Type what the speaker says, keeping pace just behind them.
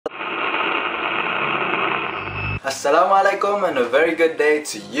Assalamualaikum and a very good day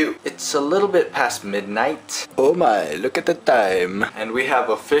to you. It's a little bit past midnight. Oh my, look at the time. And we have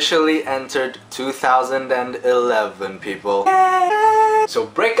officially entered 2011, people. So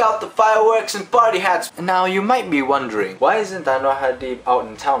break out the fireworks and party hats. Now you might be wondering, why isn't IniAnwarHadi out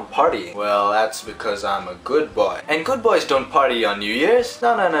in town partying? Well, that's because I'm a good boy. And good boys don't party on New Year's.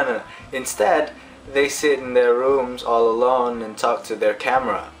 No. Instead, they sit in their rooms all alone and talk to their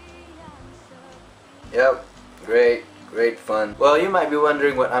camera. Yep, great fun. Well, you might be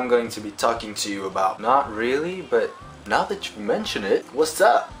wondering what I'm going to be talking to you about. Not really, but now that you mention it, what's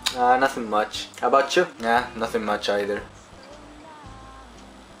up? Nothing much. How about you? Nah, nothing much either.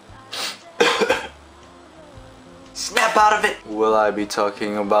 Snap out of it! Will I be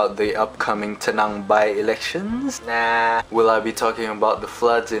talking about the upcoming Tanang Bai elections? Nah. Will I be talking about the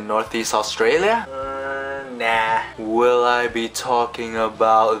floods in Northeast Australia? Nah. Will I be talking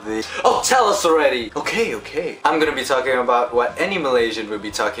about the... Oh, tell us already! Okay. I'm gonna be talking about what any Malaysian would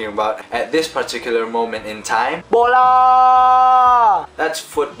be talking about at this particular moment in time. Bola! That's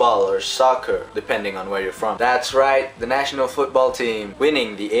football or soccer, depending on where you're from. That's right, the national football team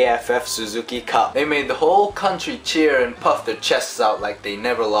winning the AFF Suzuki Cup. They made the whole country cheer and puff their chests out like they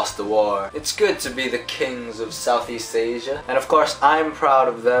never lost a war. It's good to be the kings of Southeast Asia. And of course, I'm proud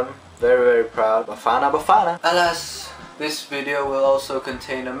of them. Very proud. Bafana. Alas, this video will also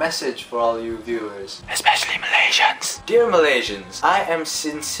contain a message for all you viewers, especially Malaysians. Dear Malaysians, I am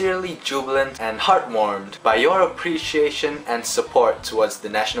sincerely jubilant and heartwarmed by your appreciation and support towards the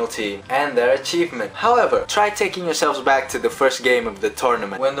national team and their achievement. However, try taking yourselves back to the first game of the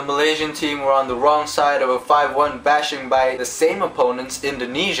tournament, when the Malaysian team were on the wrong side of a 5-1 bashing by the same opponents,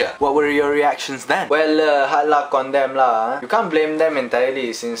 Indonesia. What were your reactions then? Well, hard luck on them lah. You can't blame them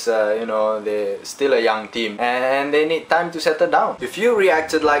entirely since, you know, they're still a young team and they need time to settle down. If you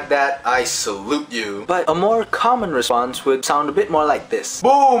reacted like that, I salute you. But a more common response would sound a bit more like this.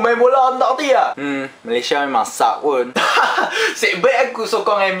 Boom! Main bola tak dia. Malaysia memang sak pun. Sik baik aku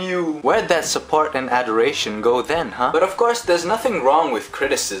sokong MU. Where'd that support and adoration go then, huh? But of course, there's nothing wrong with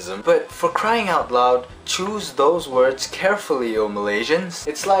criticism. But for crying out loud, choose those words carefully, O Malaysians.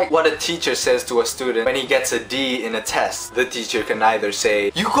 It's like what a teacher says to a student when he gets a D in a test. The teacher can either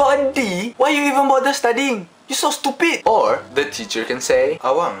say, "You got a D? Why you even bother studying? You're so stupid!" Or the teacher can say,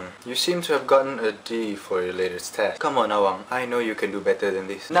 "Awang, you seem to have gotten a D for your latest test. Come on, Awang, I know you can do better than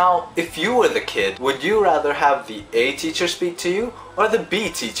this." Now, if you were the kid, would you rather have the A teacher speak to you or the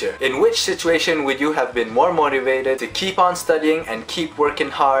B teacher? In which situation would you have been more motivated to keep on studying and keep working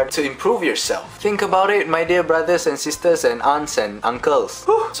hard to improve yourself? Think about it, my dear brothers and sisters and aunts and uncles.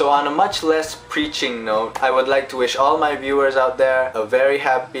 So on a much less preaching note, I would like to wish all my viewers out there a very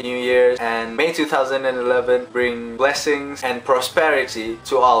happy New Year, and may 2011 bring blessings and prosperity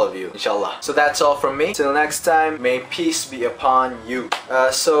to all of you, inshallah. So that's all from me. Till next time, may peace be upon you.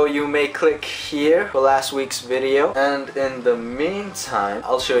 So you may click here for last week's video, and in the meantime,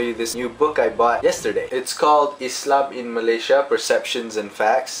 I'll show you this new book I bought yesterday. It's called Islam in Malaysia, Perceptions and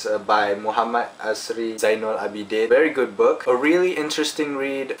Facts by Muhammad Asri Zainul Abidin. Very good book. A really interesting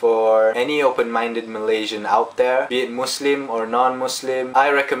read for any open-minded Malaysian out there, be it Muslim or non-Muslim. I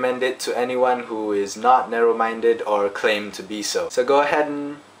recommend it to anyone who is not narrow-minded or claim to be so. So go ahead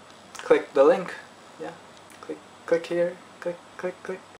and click the link. Yeah, click here, click.